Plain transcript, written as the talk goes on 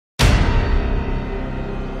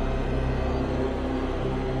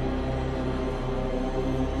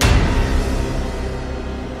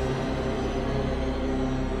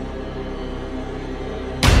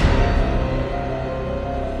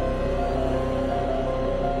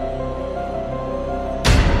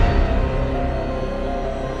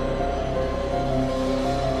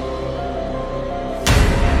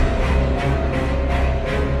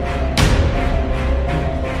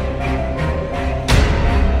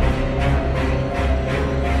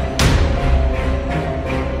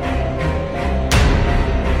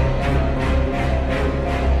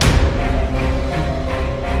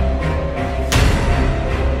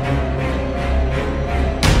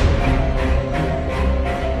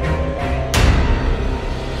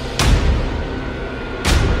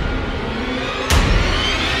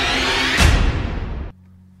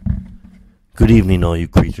Good evening, all you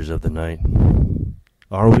creatures of the night.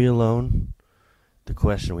 Are we alone? The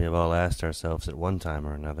question we have all asked ourselves at one time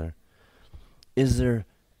or another. Is there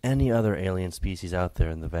any other alien species out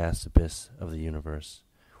there in the vast abyss of the universe?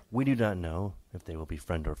 We do not know if they will be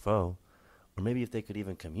friend or foe, or maybe if they could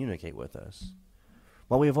even communicate with us.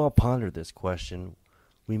 While we have all pondered this question,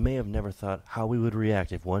 we may have never thought how we would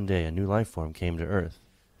react if one day a new life form came to Earth.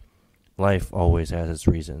 Life always has its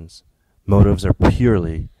reasons. Motives are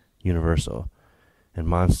purely universal, and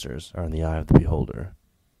monsters are in the eye of the beholder.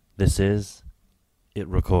 This is It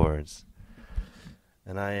Records.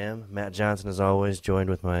 And I am Matt Johnson, as always, joined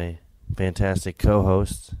with my fantastic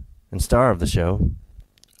co-host and star of the show.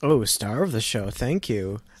 Oh, star of the show. Thank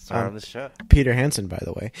you. Star of the show. Peter Hansen, by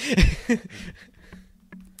the way.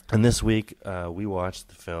 And this week, we watched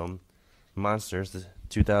the film Monsters, the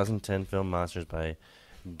 2010 film Monsters by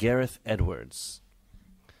Gareth Edwards.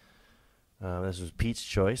 This was Pete's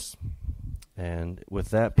choice. And with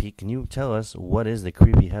that, Pete, can you tell us what is the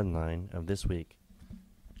creepy headline of this week?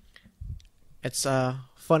 It's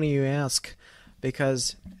funny you ask,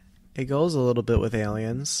 because it goes a little bit with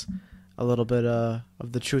aliens. A little bit of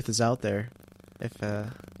the truth is out there, if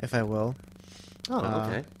I will. Oh,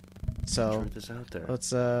 okay. So Truth is out there. let's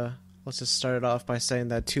just start it off by saying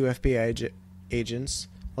that two FBI agents,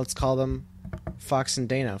 let's call them Fox and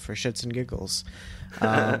Dana for shits and giggles,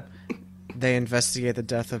 they investigate the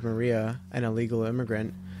death of Maria, an illegal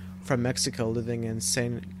immigrant from Mexico living in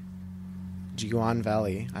San Juan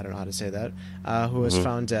Valley, I don't know how to say that, who was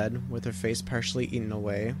found dead with her face partially eaten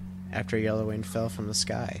away after a yellow rain fell from the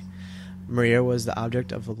sky. Maria was the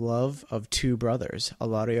object of the love of two brothers,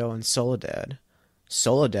 Eladio and Soledad.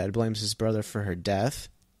 Soledad blames his brother for her death.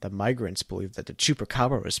 The migrants believe that the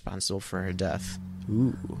Chupacabra was responsible for her death.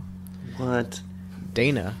 Ooh. What?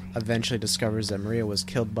 Dana eventually discovers that Maria was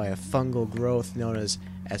killed by a fungal growth known as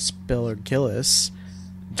Aspergillus.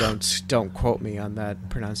 Don't quote me on that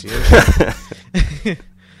pronunciation.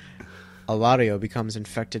 Eladio becomes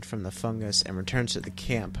infected from the fungus and returns to the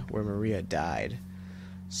camp where Maria died.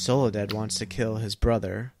 Soledad wants to kill his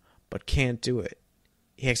brother, but can't do it.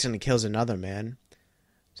 He accidentally kills another man.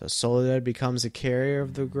 So Soledad becomes a carrier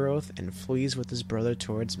of the growth and flees with his brother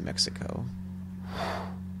towards Mexico.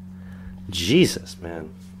 Jesus,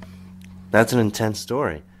 man. That's an intense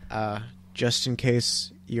story. Just in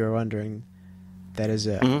case you're wondering, that is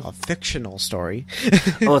a fictional story.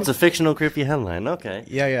 Oh, it's a fictional creepy headline. Okay.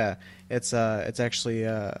 Yeah. It's actually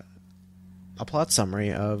a plot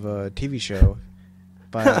summary of a TV show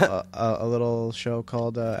by a little show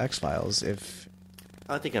called X-Files.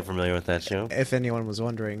 I think I'm familiar with that show. If anyone was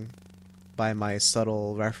wondering, by my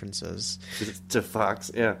subtle references To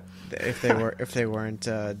Fox, yeah. If they weren't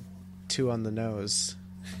too on the nose.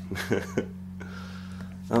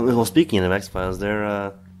 Well, speaking of X-Files,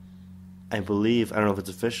 they're, I believe, I don't know if it's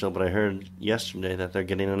official, but I heard yesterday that they're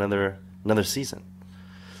getting another season.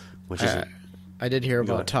 Which is... I did hear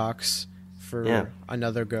about talks for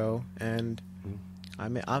another go, and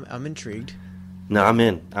I'm intrigued. No, I'm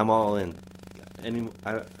in. I'm all in.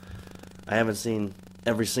 I haven't seen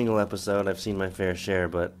every single episode. I've seen my fair share,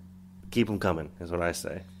 but keep them coming, is what I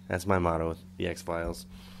say. That's my motto with the X-Files.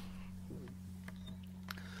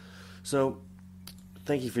 So,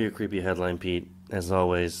 thank you for your creepy headline, Pete. As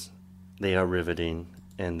always, they are riveting,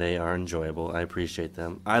 and they are enjoyable. I appreciate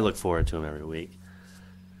them. I look forward to them every week.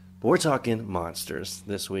 But we're talking Monsters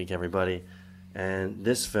this week, everybody. And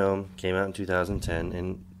this film came out in 2010,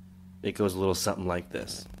 and it goes a little something like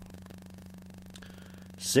this.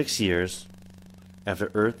 6 years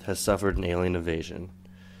after Earth has suffered an alien invasion,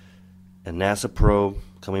 a NASA probe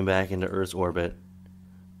coming back into Earth's orbit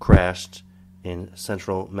crashed in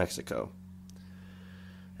central Mexico.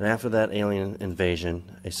 And after that alien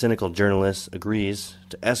invasion, a cynical journalist agrees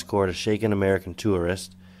to escort a shaken American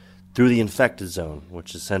tourist through the infected zone,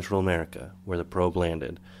 which is Central America, where the probe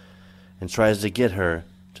landed, and tries to get her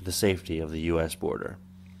to the safety of the U.S. border.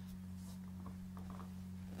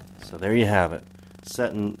 So there you have it.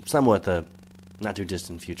 Set in somewhat the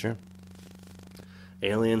not-too-distant future.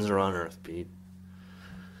 Aliens are on Earth, Pete.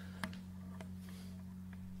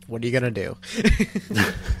 What are you going to do?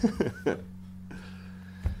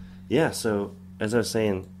 Yeah, so, as I was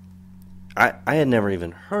saying, I had never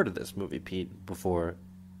even heard of this movie, Pete, before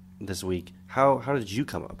this week. How did you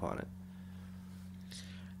come upon it?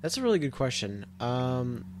 That's a really good question. I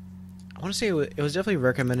want to say it was definitely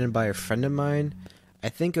recommended by a friend of mine. I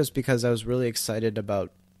think it was because I was really excited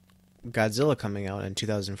about Godzilla coming out in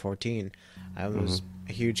 2014. I was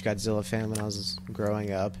a huge Godzilla fan when I was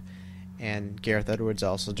growing up, and Gareth Edwards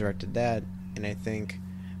also directed that. And I think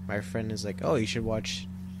my friend is like, "Oh, you should watch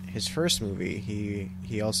his first movie,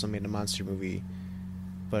 he also made a monster movie,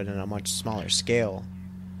 but in a much smaller scale.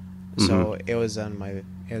 So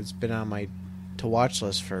it's been on my to watch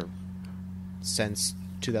list since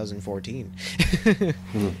 2014,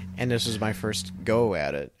 and this was my first go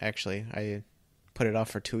at it. Actually, I put it off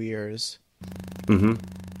for 2 years. Mm-hmm.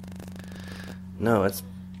 No, it's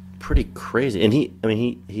pretty crazy. And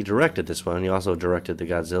he directed this one. He also directed the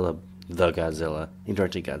Godzilla. He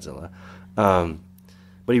directed Godzilla.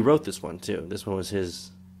 But he wrote this one too. This one was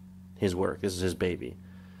his work. This is his baby.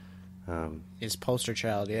 His poster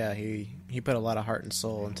child. Yeah, he put a lot of heart and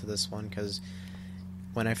soul into this one, because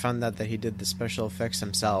when I found out that he did the special effects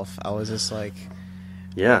himself, I was just like,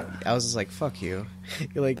 yeah. I was just like, fuck you.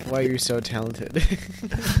 You're like, why are you so talented?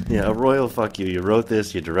 Yeah, a royal fuck you. You wrote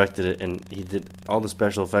this, you directed it, and he did all the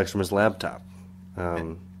special effects from his laptop.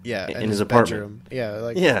 Yeah, in his apartment. Bedroom. Yeah,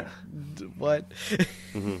 like, yeah. What?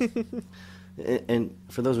 Mm-hmm. And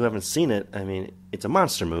for those who haven't seen it, I mean, it's a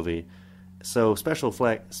monster movie, so special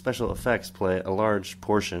effects play a large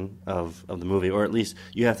portion of the movie, or at least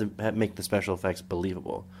you have to make the special effects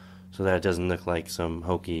believable, so that it doesn't look like some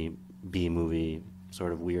hokey B-movie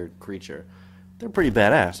sort of weird creature. They're pretty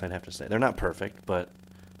badass, I'd have to say. They're not perfect, but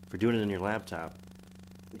for doing it in your laptop,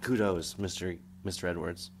 kudos, Mr.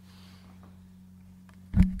 Edwards.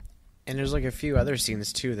 And there's like a few other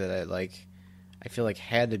scenes too that I feel like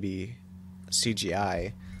had to be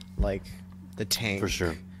CGI, like the tank. For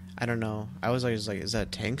sure. I don't know. I was always like, is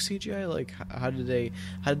that tank CGI? Like, how did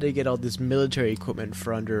they get all this military equipment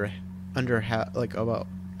for under about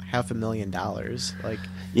 $500,000? Like,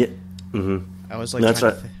 yeah. Mm-hmm. I was like,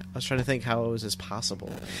 I was trying to think how it was as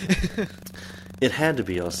possible. It had to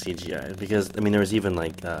be all CGI because, I mean, there was even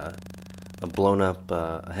like a blown up,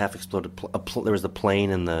 a half exploded. There was the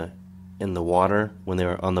plane in the water when they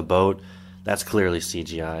were on the boat. That's clearly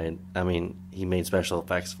CGI. I mean, he made special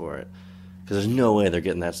effects for it because there's no way they're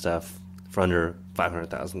getting that stuff for under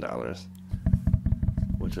 $500,000,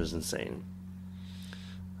 which was insane.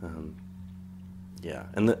 Yeah,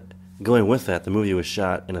 and going with that, the movie was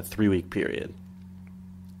shot in a 3-week period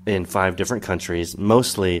in 5 different countries,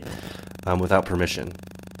 mostly without permission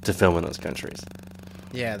to film in those countries.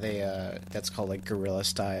 Yeah, that's called like guerrilla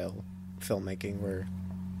style filmmaking, where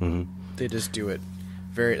they just do it.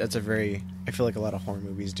 I feel like a lot of horror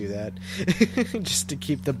movies do that just to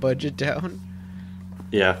keep the budget down.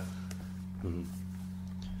 Yeah. Mm-hmm.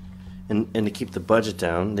 And to keep the budget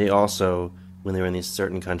down, they also, when they were in these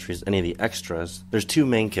certain countries, any of the extras, there's 2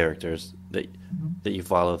 main characters that you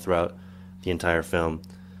follow throughout the entire film.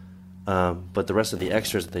 But the rest of the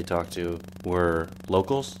extras that they talked to were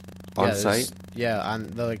locals on site. Yeah,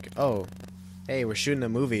 they're like, oh, hey, we're shooting a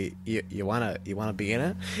movie. You wanna be in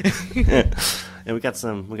it? And we got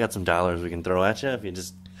some dollars we can throw at you if you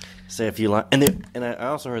just say a few lines. And I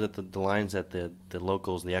also heard that the lines that the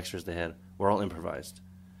locals, the extras they had, were all improvised.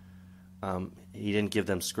 He didn't give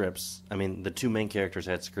them scripts. I mean, the 2 main characters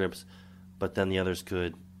had scripts, but then the others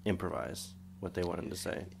could improvise what they wanted to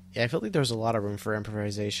say. Yeah, I feel like there was a lot of room for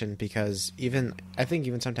improvisation, because I think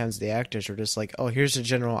even sometimes the actors were just like, oh, here's a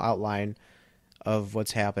general outline of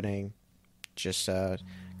what's happening, just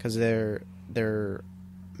because they're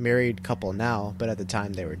married couple now, but at the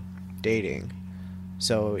time they were dating.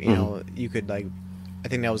 So, you know, you could I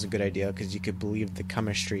think that was a good idea, because you could believe the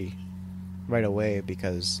chemistry right away,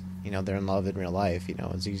 because, you know, they're in love in real life. You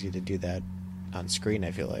know, it's easy to do that on screen,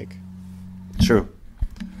 I feel like. True.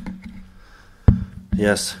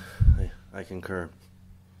 Yes, I concur.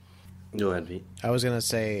 Go ahead, Pete. I was gonna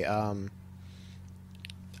say,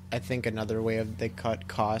 I think another way they cut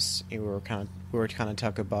costs, we were kind of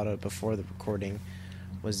talking about it before the recording,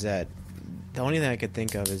 was that the only thing I could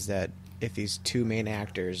think of is that if these 2 main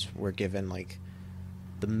actors were given like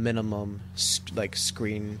the minimum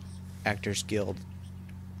Screen Actors Guild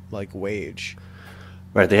wage,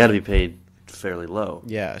 right? They had to be paid fairly low.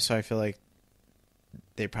 Yeah, so I feel like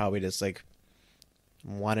they probably just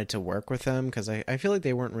wanted to work with them, because I feel like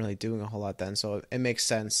they weren't really doing a whole lot then. So it makes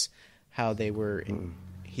sense how they were.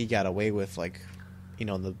 He got away with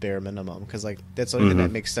the bare minimum, because that's the only thing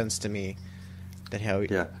that makes sense to me.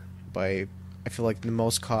 I feel like the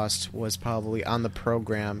most cost was probably on the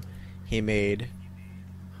program he made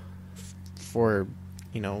for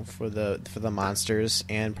the monsters,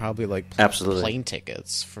 and probably absolutely plane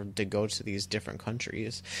tickets to go to these different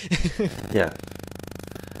countries. Yeah.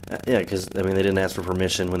 Yeah, because, I mean, they didn't ask for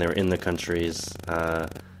permission when they were in the countries.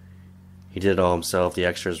 He did it all himself. The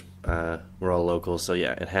extras were all local, so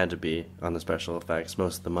yeah, it had to be on the special effects,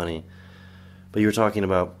 most of the money. But you were talking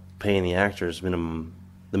about paying the actors the minimum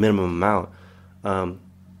amount. One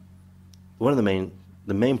of the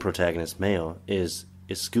main protagonist, male, is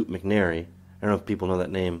is Scoot McNairy. I don't know if people know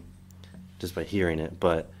that name just by hearing it,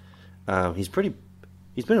 but he's been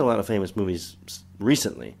in a lot of famous movies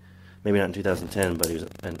recently. Maybe not in 2010, but he was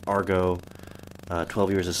in Argo,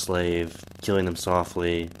 12 Years a Slave, Killing Them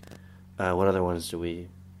Softly. What other ones do we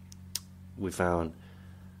found?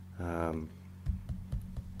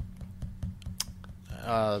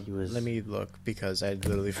 Let me look because I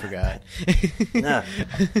literally forgot. Nah,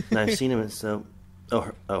 I've seen him.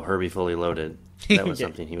 Herbie Fully Loaded. That was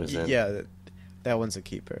something he was in. Yeah, that one's a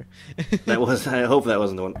keeper. I hope that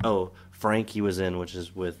wasn't the one. Oh, Frank he was in, which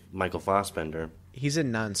is with Michael Fassbender. He's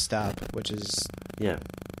in Nonstop, which is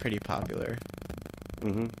pretty popular.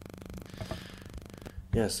 Mm-hmm.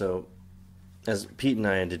 Yeah, so as Pete and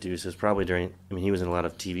I had deduced, it was probably he was in a lot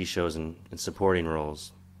of TV shows and supporting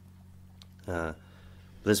roles.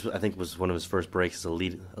 This, I think, was one of his first breaks as a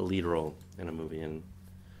lead role in a movie, and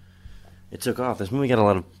it took off. This movie got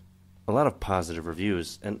a lot of positive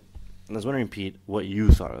reviews, and I was wondering, Pete, what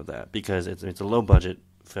you thought of that, because it's a low budget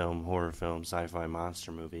film, horror film, sci-fi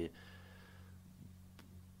monster movie.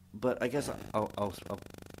 But I guess I'll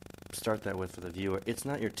start that with for the viewer. It's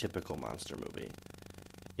not your typical monster movie.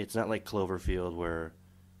 It's not like Cloverfield where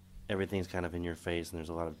everything's kind of in your face and there's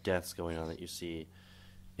a lot of deaths going on that you see.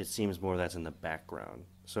 It seems more that's in the background.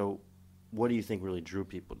 So what do you think really drew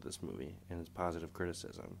people to this movie and its positive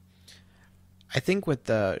criticism? I think I'm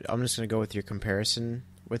just going to go with your comparison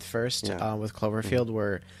with Cloverfield,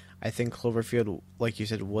 where I think Cloverfield, like you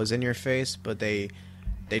said, was in your face, but they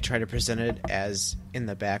try to present it as in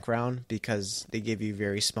the background because they give you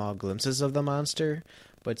very small glimpses of the monster.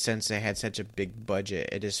 But since they had such a big budget,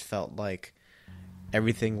 it just felt like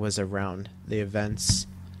everything was around the events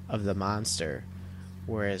of the monster.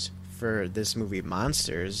 Whereas for this movie,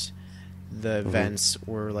 Monsters, the events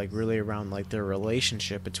were like really around like their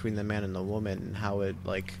relationship between the man and the woman and how it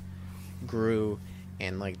like grew,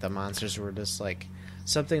 and like the monsters were just like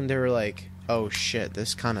something they were like, oh shit,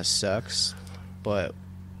 this kind of sucks, but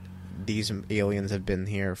these aliens have been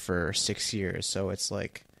here for 6 years, so it's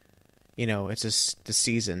like, you know, it's just the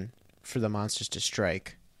season for the monsters to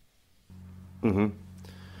strike. Mm-hmm.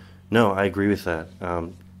 No, I agree with that.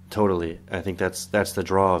 Totally. I think that's the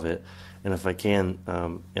draw of it. And if I can,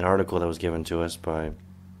 an article that was given to us by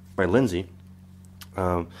Lindsay,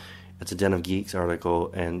 it's a Den of Geeks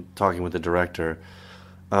article, and talking with the director,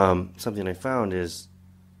 something I found is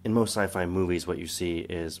in most sci-fi movies what you see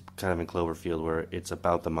is kind of in Cloverfield where it's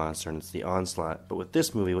about the monster and it's the onslaught. But with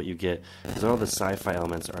this movie what you get is all the sci-fi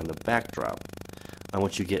elements are in the backdrop on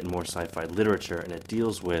what you get in more sci-fi literature, and it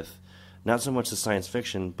deals with not so much the science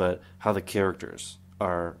fiction but how the characters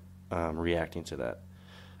are reacting to that,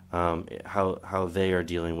 how they are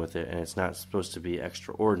dealing with it, and it's not supposed to be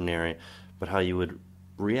extraordinary, but how you would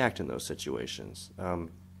react in those situations, and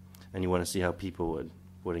you want to see how people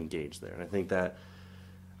would engage there. And I think that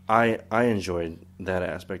I enjoyed that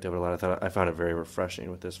aspect of it a lot. I found it very refreshing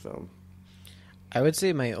with this film. I would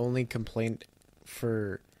say my only complaint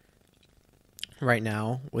for right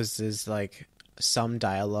now was like some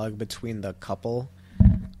dialogue between the couple,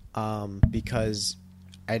 because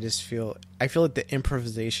I feel like the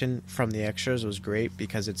improvisation from the extras was great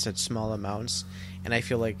because it's such small amounts, and I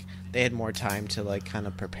feel like they had more time to like kind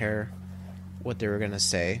of prepare what they were gonna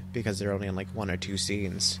say because they're only in like 1 or 2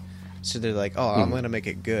 scenes. So they're like, oh, I'm gonna make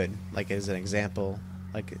it good. Like as an example,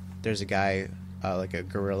 like there's a guy, like a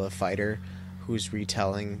guerrilla fighter, who's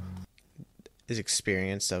retelling his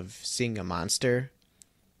experience of seeing a monster,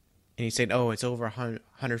 and he's saying, oh, it's over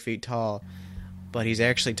 100 feet tall. But he's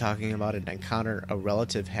actually talking about an encounter a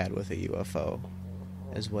relative had with a UFO,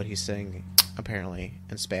 is what he's saying, apparently,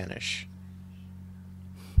 in Spanish.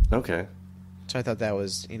 Okay. So I thought that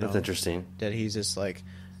was, that's interesting. That he's like,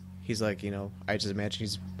 I just imagine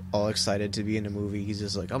he's all excited to be in a movie. He's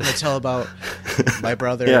just like, I'm going to tell about my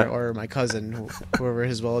brother or my cousin, whoever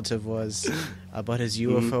his relative was, about his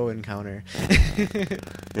UFO encounter.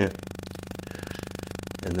 Yeah.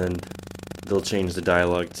 And then they'll change the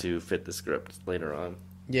dialogue to fit the script later on.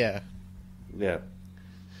 Yeah. Yeah.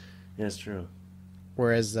 Yeah, it's true.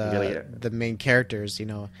 Whereas the main characters,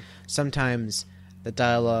 sometimes the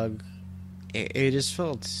dialogue, it just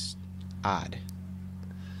felt odd.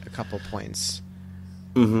 A couple points.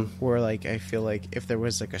 Mm-hmm. Where, like, I feel like if there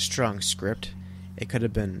was, like, a strong script, it could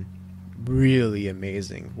have been really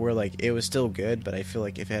amazing. Where, like, it was still good, but I feel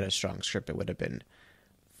like if it had a strong script, it would have been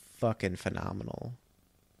fucking phenomenal.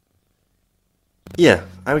 Yeah,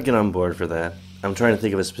 I would get on board for that. I'm trying to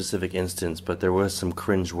think of a specific instance, but there was some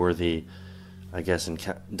cringeworthy, I guess,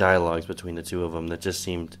 dialogues between the two of them that just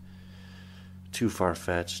seemed too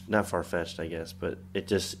far-fetched. Not far-fetched, I guess, but it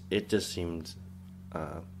just seemed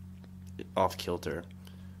off kilter.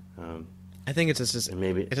 I think it's just And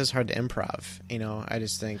maybe it's just hard to improv. I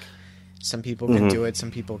just think some people can do it,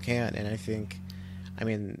 some people can't, and I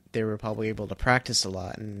mean, they were probably able to practice a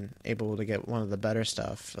lot and able to get one of the better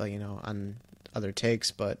stuff, on other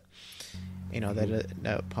takes, but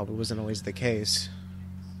that probably wasn't always the case.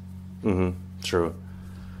 True.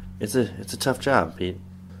 It's a tough job, Pete.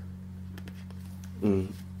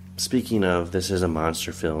 Speaking of, this is a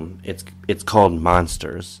monster film. It's called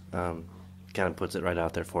Monsters. Kind of puts it right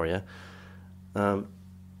out there for you.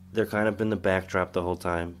 They're kind of in the backdrop the whole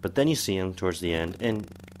time, but then you see them towards the end, and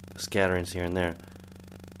scatterings here and there.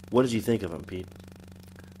 What did you think of them, Pete?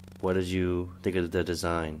 What did you think of the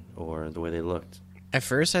design or the way they looked? At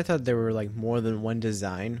first, I thought there were more than one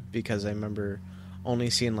design because I remember only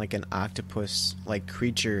seeing an octopus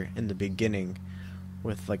creature in the beginning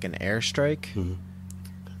with an airstrike,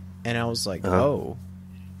 and I was like, oh,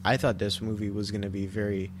 I thought this movie was going to be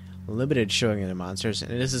very limited showing of monsters,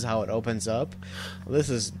 and this is how it opens up. This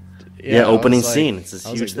is opening scene. It's this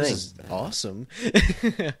huge thing. This is awesome.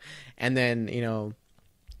 And then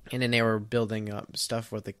and then they were building up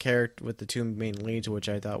stuff with the two main leads, which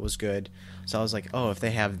I thought was good. So I was like, oh, if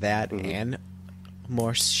they have that and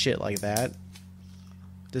more shit like that,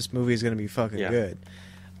 this movie is gonna be fucking good.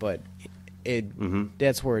 But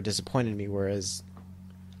that's where it disappointed me. Whereas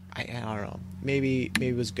I don't know, maybe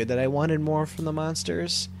it was good that I wanted more from the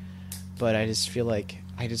monsters, but I just feel like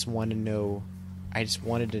I just wanted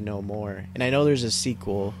to know more. And I know there's a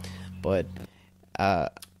sequel, but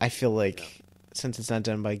I feel like since it's not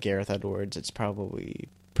done by Gareth Edwards, it's probably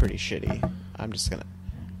pretty shitty. I'm just gonna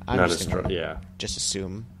just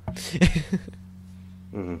assume.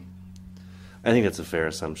 I think that's a fair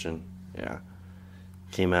assumption. Yeah,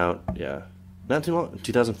 came out not too long,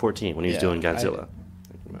 2014 when he was doing Godzilla.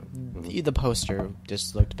 The poster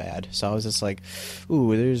just looked bad, so I was just like,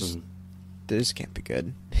 "Ooh, this can't be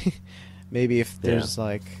good." Maybe if there's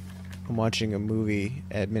I'm watching a movie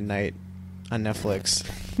at midnight on Netflix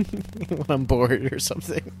when I'm bored or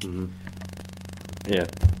something. Yeah.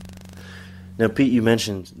 Now, Pete, you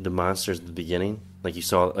mentioned the monsters at the beginning. You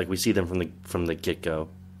saw, we see them from the get go,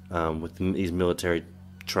 with these military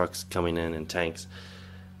trucks coming in and tanks.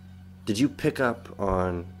 Did you pick up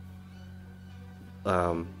on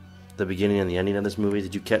the beginning and the ending of this movie?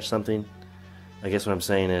 Did you catch something? I guess what I'm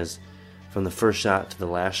saying is, from the first shot to the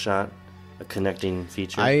last shot, a connecting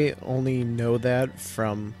feature. I only know that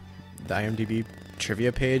from the IMDb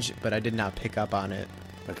trivia page, but I did not pick up on it.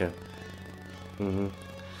 Okay.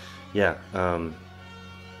 Yeah. I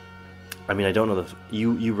mean, I don't know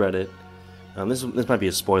you read it. This might be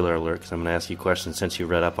a spoiler alert because I'm going to ask you questions since you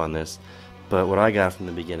read up on this. But what I got from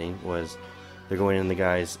the beginning was they're going in, the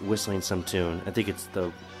guy's whistling some tune. I think it's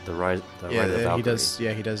the Ride of the Valkyrie. He does.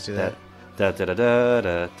 Yeah, he does do that. Da da da da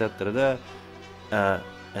da da da da da.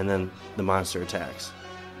 And then the monster attacks.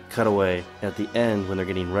 Cut away at the end when they're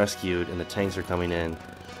getting rescued and the tanks are coming in.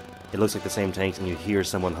 It looks like the same tanks, and you hear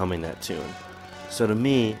someone humming that tune. So to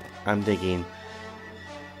me, I'm thinking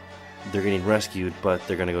they're getting rescued, but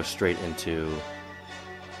they're going to go straight into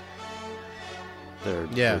their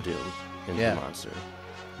doom, into the monster.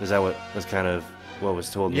 Is that what was kind of what was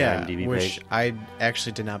told in the IMDb which page? I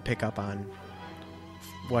actually did not pick up on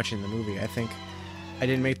watching the movie. I think I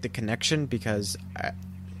didn't make the connection because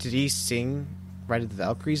did he sing Ride of the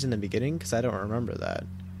Valkyries in the beginning? Because I don't remember that.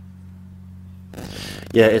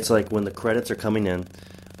 Yeah, it's like when the credits are coming in,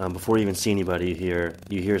 before you even see anybody,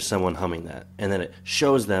 you hear someone humming that, and then it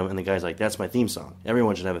shows them, and the guy's like, "That's my theme song.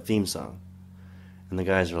 Everyone should have a theme song." And the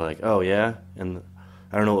guys are like, "Oh yeah," and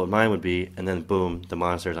I don't know what mine would be, and then boom, the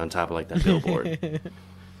monster's on top of that billboard,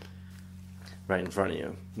 right in front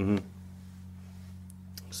of you.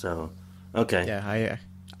 So, okay. Yeah,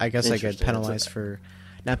 I guess I get penalized for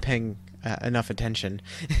not paying enough attention.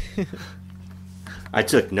 I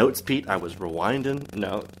took notes, Pete. I was rewinding.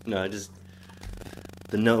 No, I just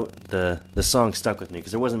the song stuck with me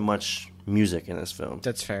because there wasn't much music in this film.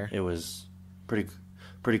 That's fair. It was pretty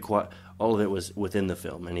quiet. All of it was within the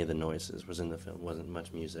film. Any of the noises was in the film. Wasn't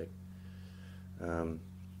much music. And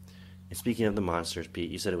speaking of the monsters,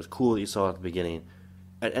 Pete, you said it was cool that you saw at the beginning.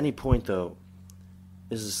 At any point, though,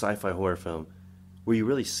 this is a sci-fi horror film. Were you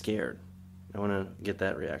really scared? I want to get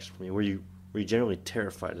that reaction from you. Were you generally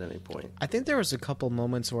terrified at any point? I think there was a couple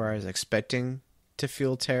moments where I was expecting to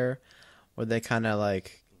feel terror, where they kind of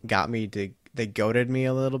got me they goaded me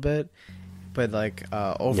a little bit, but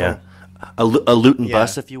over a Luton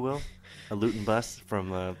bus, if you will, a Luton bus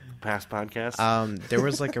from past podcasts. There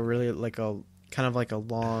was a really kind of a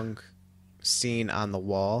long scene on the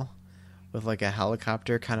wall with a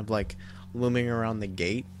helicopter kind of looming around the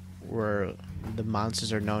gate, where the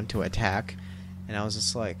monsters are known to attack, and I was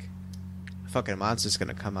just like, fucking monster's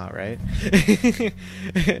gonna come out, right?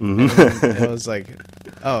 And then it was like,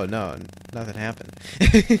 oh no, nothing happened.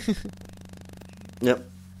 Yep.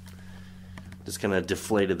 Just kind of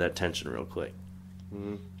deflated that tension real quick.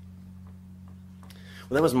 Mm-hmm.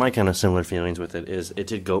 Well, that was my kind of similar feelings with it. Is it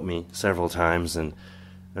did goat me several times, and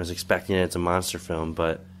I was expecting it's a monster film,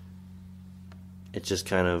 but it just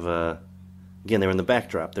kind of again, they were in the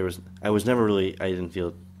backdrop. I didn't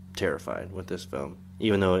feel terrified with this film,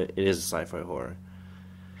 even though it is a sci-fi horror.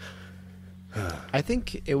 I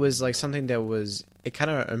think it was like something that was, it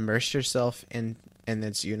kind of immersed yourself in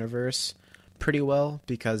its universe pretty well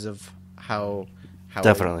because of how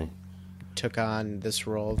Definitely it took on this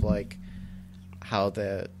role of like how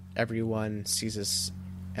everyone sees this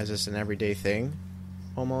as just an everyday thing,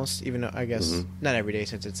 almost. Even though I guess not every day,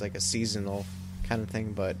 since it's like a seasonal kind of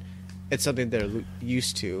thing, but it's something they're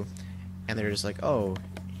used to, and they're just like, oh,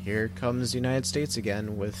 here comes the United States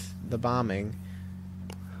again with the bombing.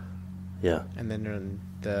 Yeah. And then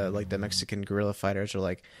the Mexican guerrilla fighters are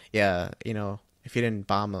like, yeah, if you didn't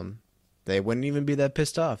bomb them, they wouldn't even be that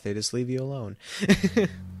pissed off. They just leave you alone.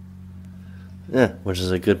 Yeah, which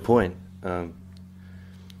is a good point.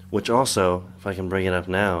 Which also, if I can bring it up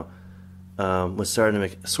now, was starting to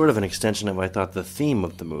make sort of an extension of, I thought, the theme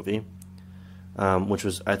of the movie, which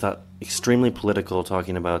was, I thought, extremely political,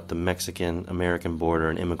 talking about the Mexican-American border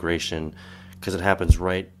and immigration, because it happens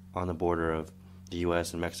right on the border of the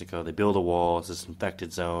U.S. and Mexico. They build a wall, it's this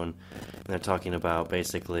infected zone, and they're talking about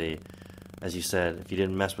basically, as you said, if you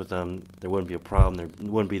didn't mess with them, there wouldn't be a problem, there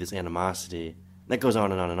wouldn't be this animosity. That goes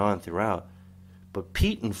on and on and on throughout. But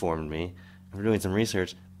Pete informed me, after doing some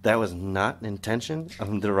research, that was not an intention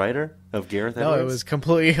of the writer, of Gareth Edwards. No, it was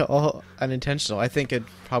completely all unintentional. I think it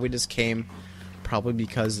probably just came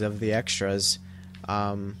because of the extras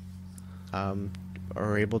are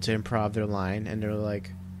able to improv their line, and they're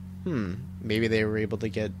like, maybe they were able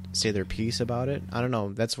to say their piece about it. I don't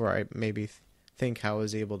know. That's where I maybe think how it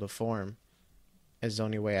was able to form is the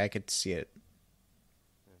only way I could see it.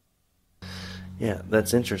 Yeah,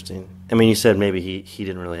 that's interesting. I mean, you said maybe he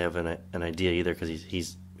didn't really have an idea either because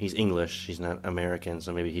he's English, he's not American,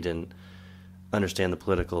 so maybe he didn't understand the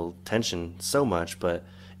political tension so much. But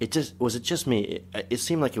was it just me? It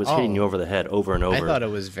seemed like it was hitting you over the head over and over. I thought it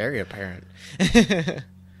was very apparent.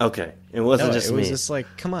 Okay, it wasn't just me. It was just like,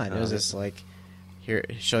 come on, it was just like, here,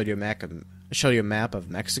 showed you a map of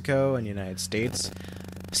Mexico and United States.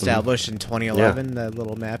 Established in 2011, that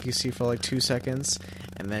little map you see for like 2 seconds,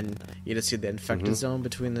 and then you just see the infected zone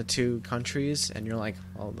between the two countries, and you're like,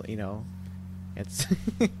 well, it's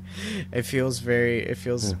it feels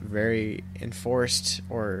very enforced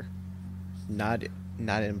or not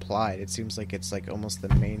implied. It seems like it's like almost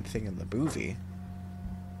the main thing in the movie.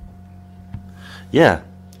 Yeah,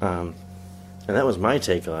 and that was my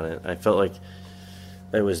take on it. I felt like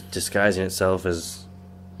it was disguising itself as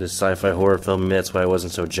this sci-fi horror film. That's why I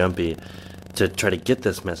wasn't so jumpy to try to get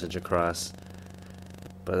this message across.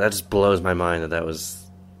 But that just blows my mind that was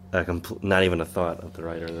not even a thought of the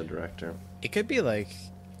writer or the director. It could be like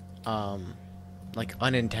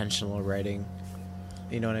unintentional writing.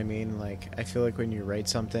 You know what I mean? Like, I feel like when you write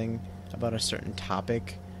something about a certain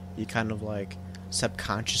topic, you kind of like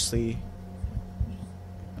subconsciously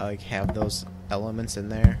like have those elements in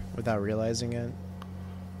there without realizing it.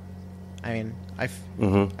 I mean, I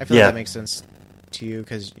feel like that makes sense to you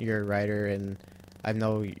because you're a writer, and I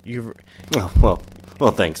know you've. Oh,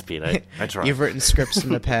 well, thanks, Pete. I try. You've written scripts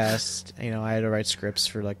in the past. I had to write scripts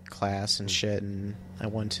for like class and shit, and I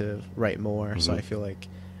want to write more. So I feel like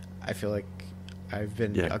I've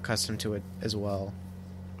been accustomed to it as well.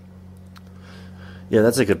 Yeah,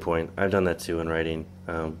 that's a good point. I've done that too in writing.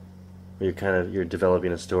 You're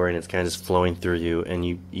developing a story, and it's kind of just flowing through you, and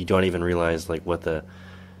you don't even realize like what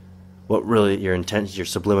really your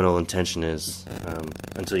subliminal intention is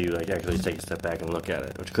until you like actually take a step back and look at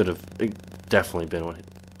it, which could have definitely been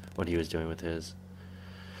what he was doing with his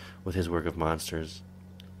work of monsters.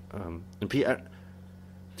 And Pete,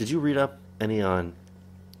 did you read up any on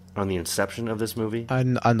the inception of this movie?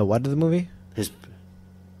 On the what of the movie?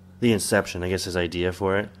 The inception, I guess, his idea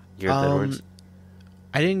for it. Gareth Edwards.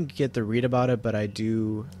 I didn't get to read about it, but I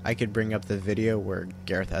could bring up the video where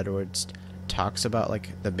Gareth Edwards talks about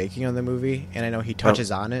like the making of the movie, and I know he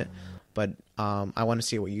touches on it, but I want to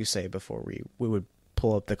see what you say before we would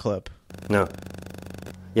pull up the clip. No,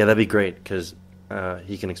 yeah, that'd be great because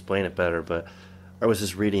he can explain it better. But I was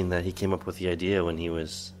just reading that he came up with the idea when he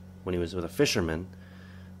was with a fisherman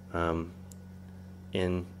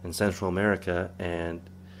in Central America, and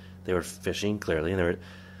they were fishing clearly, and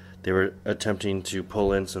they were attempting to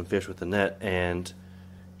pull in some fish with the net, and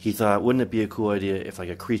he thought, wouldn't it be a cool idea if like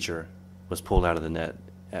a creature was pulled out of the net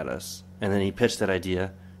at us? And then he pitched that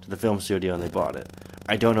idea to the film studio, and they bought it.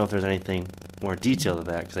 I don't know if there's anything more detailed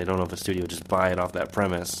to that, because I don't know if the studio would just buy it off that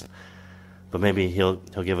premise. But maybe he'll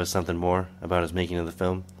give us something more about his making of the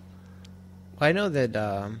film. Well, I know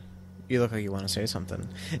that you look like you want to say something.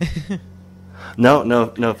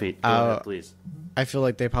 No, Pete. Go ahead, please. I feel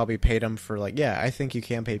like they probably paid him for, like, yeah, I think you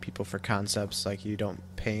can pay people for concepts. Like, you don't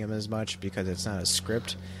pay them as much because it's not a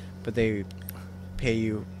script, but they pay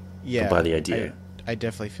you, yeah. To buy the idea. I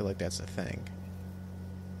definitely feel like that's a thing.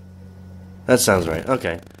 That sounds right.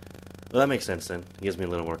 Okay. Well, that makes sense then. It gives me a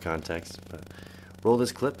little more context. But roll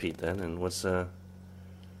this clip, Pete, then, and let's hear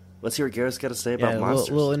what Garrett's got to say about monsters.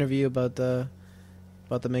 A little interview about the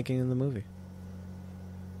making of the movie.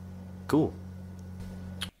 Cool.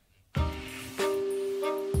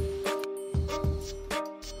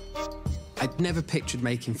 I'd never pictured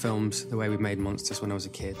making films the way we made Monsters when I was a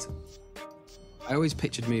kid. I always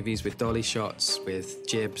pictured movies with dolly shots, with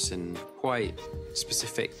jibs and quite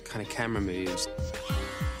specific kind of camera moves.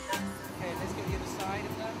 Okay, let's get the other side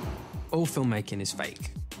of that. All filmmaking is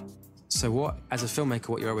fake. So as a filmmaker,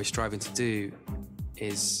 what you're always striving to do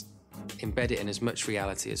is embed it in as much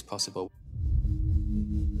reality as possible.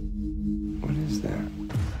 What is that?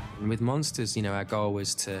 And with Monsters, our goal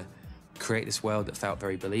was to create this world that felt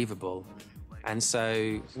very believable. And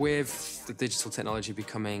so with the digital technology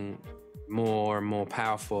becoming more and more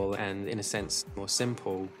powerful and, in a sense, more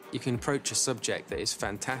simple, you can approach a subject that is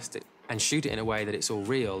fantastic and shoot it in a way that it's all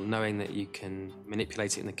real, knowing that you can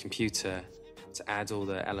manipulate it in the computer to add all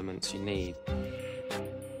the elements you need.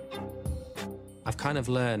 I've kind of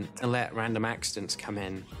learned to let random accidents come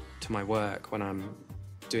in to my work when I'm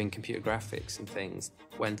doing computer graphics and things.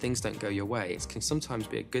 When things don't go your way, it can sometimes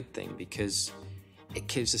be a good thing because it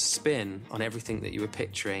gives a spin on everything that you were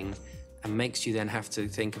picturing and makes you then have to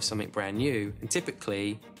think of something brand new. And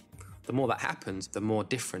typically, the more that happens, the more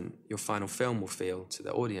different your final film will feel to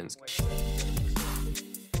the audience.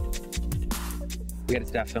 We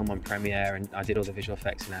edited our film on Premiere and I did all the visual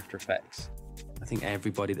effects in After Effects. I think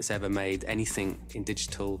everybody that's ever made anything in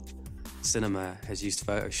digital cinema has used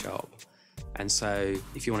Photoshop. And so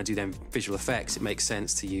if you want to do them visual effects, it makes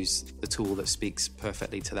sense to use the tool that speaks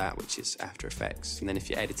perfectly to that, which is After Effects. And then if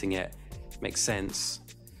you're editing it, it makes sense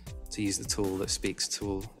to use the tool that speaks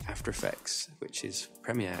to After Effects, which is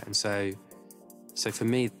Premiere. And so for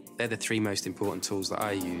me, they're the three most important tools that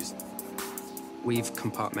I use. We've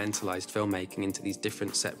compartmentalized filmmaking into these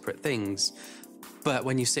different separate things. But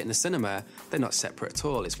when you sit in the cinema, they're not separate at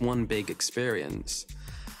all. It's one big experience.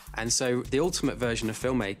 And so the ultimate version of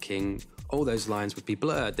filmmaking, all those lines would be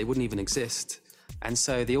blurred. They wouldn't even exist. And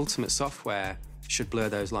so the ultimate software should blur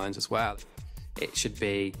those lines as well. It should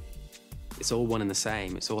be, it's all one and the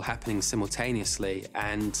same. It's all happening simultaneously.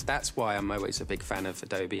 And that's why I'm always a big fan of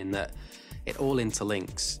Adobe, in that it all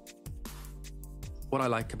interlinks. What I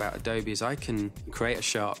like about Adobe is I can create a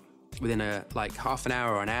shot within half an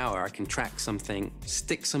hour or an hour. I can track something,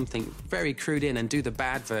 stick something very crude in and do the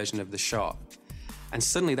bad version of the shot. And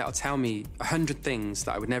suddenly that'll tell me 100 things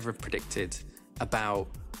that I would never have predicted about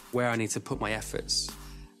where I need to put my efforts.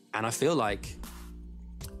 And I feel like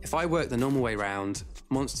if I worked the normal way around,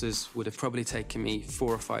 Monsters would have probably taken me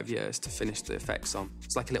 4 or 5 years to finish the effects on.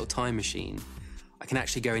 It's like a little time machine. I can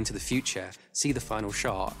actually go into the future, see the final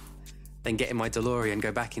shot, then get in my DeLorean,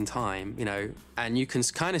 go back in time, and you can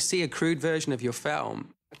kind of see a crude version of your film.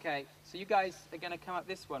 Okay, so you guys are going to come up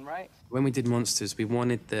this one, right? When we did Monsters, we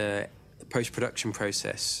wanted the post-production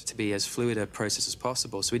process to be as fluid a process as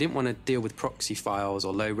possible. So we didn't want to deal with proxy files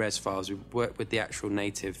or low-res files. We worked with the actual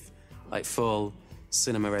native, full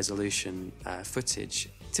cinema resolution footage.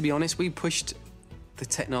 To be honest, we pushed the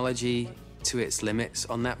technology to its limits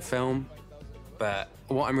on that film. But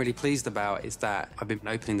what I'm really pleased about is that I've been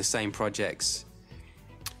opening the same projects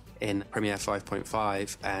in Premiere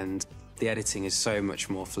 5.5, and the editing is so much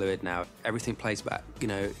more fluid now. Everything plays back,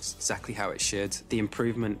 it's exactly how it should. The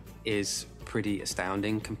improvement is pretty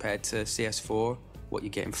astounding compared to CS4, what you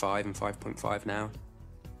get in 5 and 5.5 now.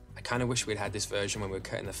 I kind of wish we'd had this version when we were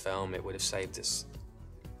cutting the film. It would have saved us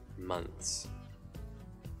months.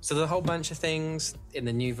 So there's a whole bunch of things in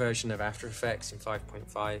the new version of After Effects in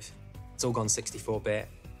 5.5. It's all gone 64-bit,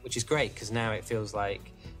 which is great because now it feels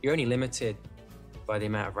like you're only limited by the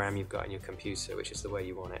amount of RAM you've got in your computer, which is the way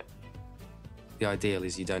you want it. The ideal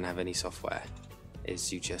is you don't have any software,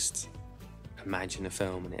 is you just imagine a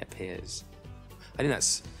film and it appears. I think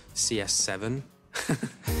that's CS7.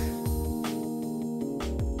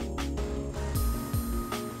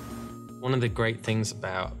 One One of the great things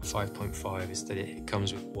about 5.5 is that it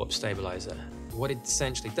comes with warp stabilizer. What it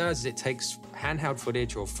essentially does is it takes handheld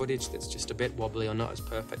footage or footage that's just a bit wobbly or not as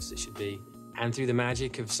perfect as it should be, and through the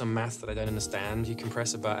magic of some math that I don't understand, you can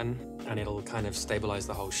press a button and it'll kind of stabilize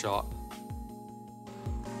the whole shot.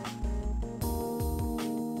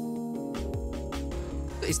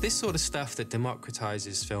 It's this sort of stuff that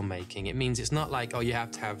democratizes filmmaking. It means it's not like, oh, you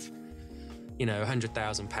have to have, you know,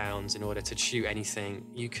 £100,000 in order to shoot anything.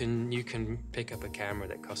 You can pick up a camera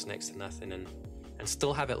that costs next to nothing and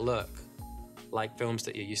still have it look like films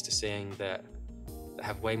that you're used to seeing that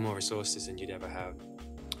have way more resources than you'd ever have.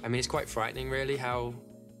 I mean, it's quite frightening, really, how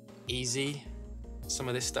easy some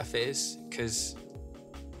of this stuff is, because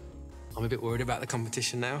I'm a bit worried about the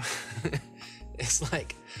competition now. It's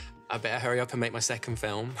like, I better hurry up and make my second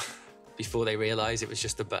film before they realise it was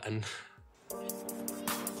just a button.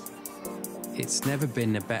 It's never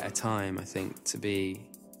been a better time, I think, to be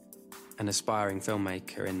an aspiring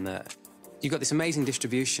filmmaker, in that you've got this amazing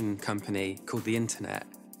distribution company called the internet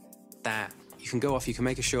that you can go off, you can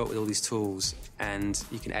make a short with all these tools, and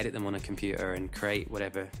you can edit them on a computer and create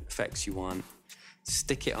whatever effects you want,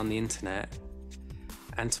 stick it on the internet,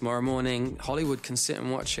 and tomorrow morning Hollywood can sit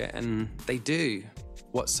and watch it, and they do.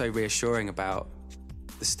 What's so reassuring about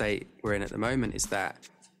the state we're in at the moment is that,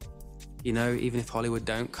 you know, even if Hollywood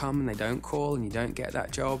don't come and they don't call and you don't get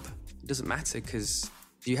that job, it doesn't matter, because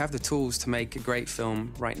you have the tools to make a great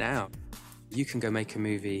film right now. You can go make a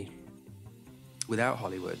movie without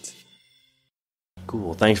Hollywood.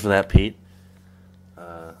 Cool. Thanks for that, Pete.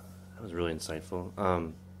 That was really insightful.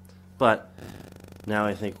 But now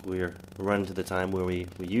I think we're running to the time where we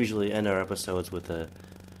usually end our episodes with a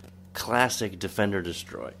classic Defend or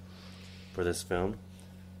Destroy for this film.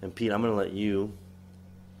 And Pete, I'm going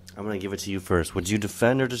to give it to you first. Would you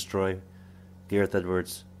defend or destroy Gareth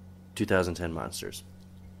Edwards' 2010 Monsters?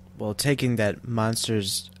 Well, taking that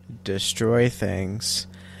monsters destroy things,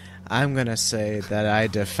 I'm going to say that I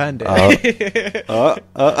defend it. Okay.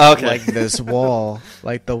 Like this wall,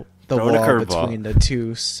 like the Throwing a wall curveball. between the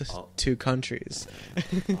two countries.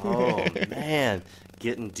 Oh, man.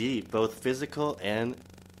 Getting deep, both physical and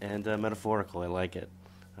metaphorical. I like it.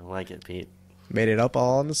 I like it, Pete. Made it up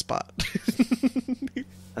all on the spot.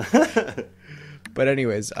 But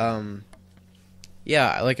anyways,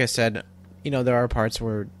 yeah, like I said, you know, there are parts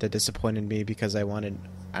where that disappointed me because I wanted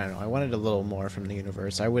a little more from the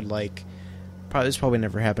universe. I would like, this probably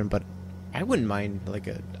never happened, but I wouldn't mind like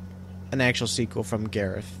an actual sequel from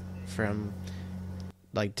Gareth, from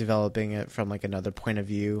like developing it from like another point of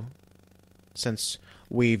view, since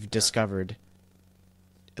we've discovered,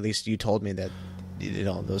 at least you told me that, you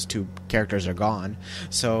know, those two characters are gone.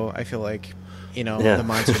 So I feel like, you know, the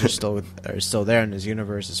monsters are still there in his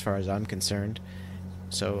universe as far as I'm concerned.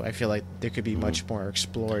 So I feel like there could be much more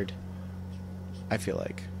explored. I feel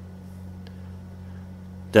like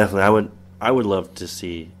definitely, I would love to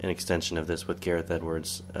see an extension of this with Gareth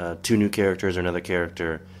Edwards. 2 new characters or another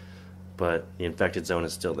character, but the infected zone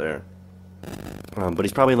is still there. But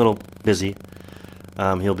he's probably a little busy.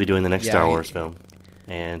 He'll be doing the next Star Wars film,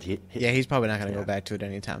 and he's probably not going to go back to it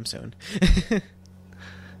anytime soon.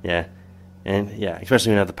 Yeah, and especially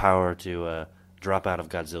when you have the power to drop out of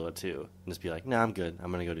Godzilla 2 and just be like, "No, I'm good.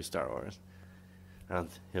 I'm going to go do Star Wars."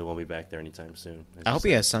 He won't be back there anytime soon. I hope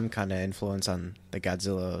he has some kind of influence on the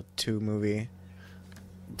Godzilla 2 movie.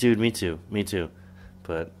 Dude, me too.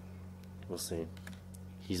 But we'll see.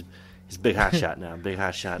 He's big hot shot now. Big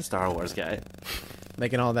hot shot Star Wars guy.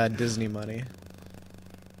 Making all that Disney money.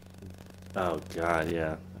 Oh God,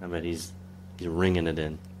 yeah. I bet he's ringing it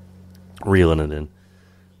in, reeling it in.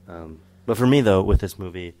 But for me though, with this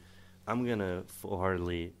movie, I'm gonna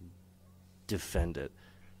full-heartedly defend it.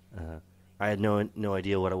 I had no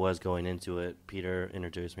idea what it was going into it. Peter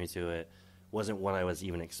introduced me to it. Wasn't what I was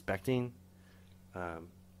even expecting,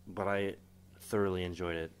 but I thoroughly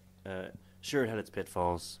enjoyed it. Sure, it had its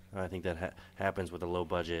pitfalls. I think that happens with a low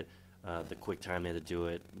budget, the quick time they had to do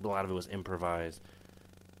it. A lot of it was improvised.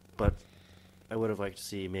 But I would have liked to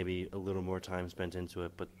see maybe a little more time spent into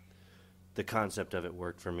it. But the concept of it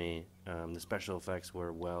worked for me. The special effects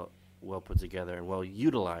were well put together and well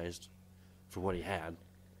utilized for what he had,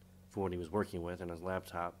 for what he was working with in his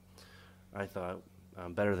laptop. I thought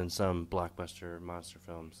better than some blockbuster monster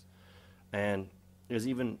films. And it was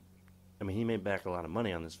even, I mean, he made back a lot of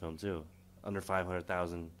money on this film too. Under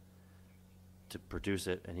 $500,000 to produce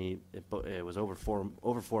it, and it was over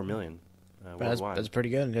 $4 million worldwide. That's pretty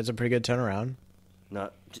good. It's a pretty good turnaround.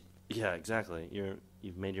 Yeah, exactly.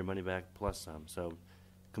 You've made your money back plus some. So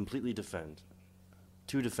completely defend.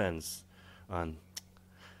 2 defends on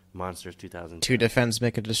Monsters 2010. 2 defends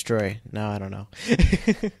make a destroy. No, I don't know.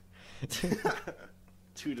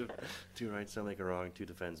 Two rights don't make a wrong, two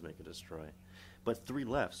defends make a destroy. But three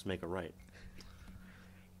lefts make a right.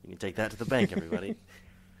 You can take that to the bank, everybody.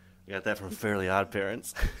 We got that from Fairly Odd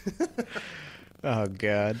Parents. Oh,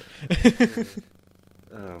 God.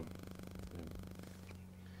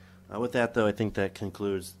 With that, though, I think that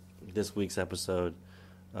concludes this week's episode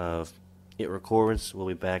of It Records. We'll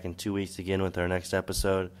be back in 2 weeks again with our next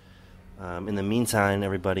episode. In the meantime,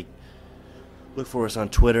 everybody, look for us on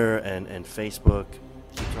Twitter and Facebook.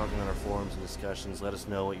 Keep talking on our forums and discussions. Let us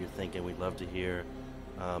know what you're thinking. We'd love to hear.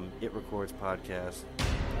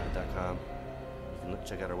 ItRecordsPodcast.com. You can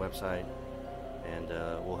check out our website. And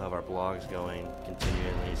we'll have our blogs going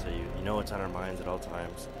continually, so you know what's on our minds at all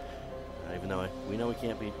times. Even though we know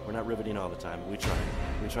we're not riveting all the time. We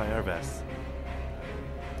try our best.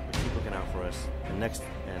 But keep looking out for us. And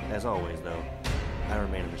as always, though, I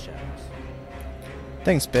remain in the shadows.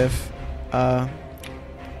 Thanks, Biff. That's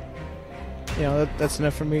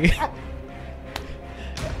enough for me.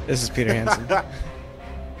 This is Peter Hansen.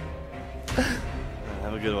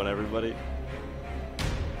 Have a good one, everybody.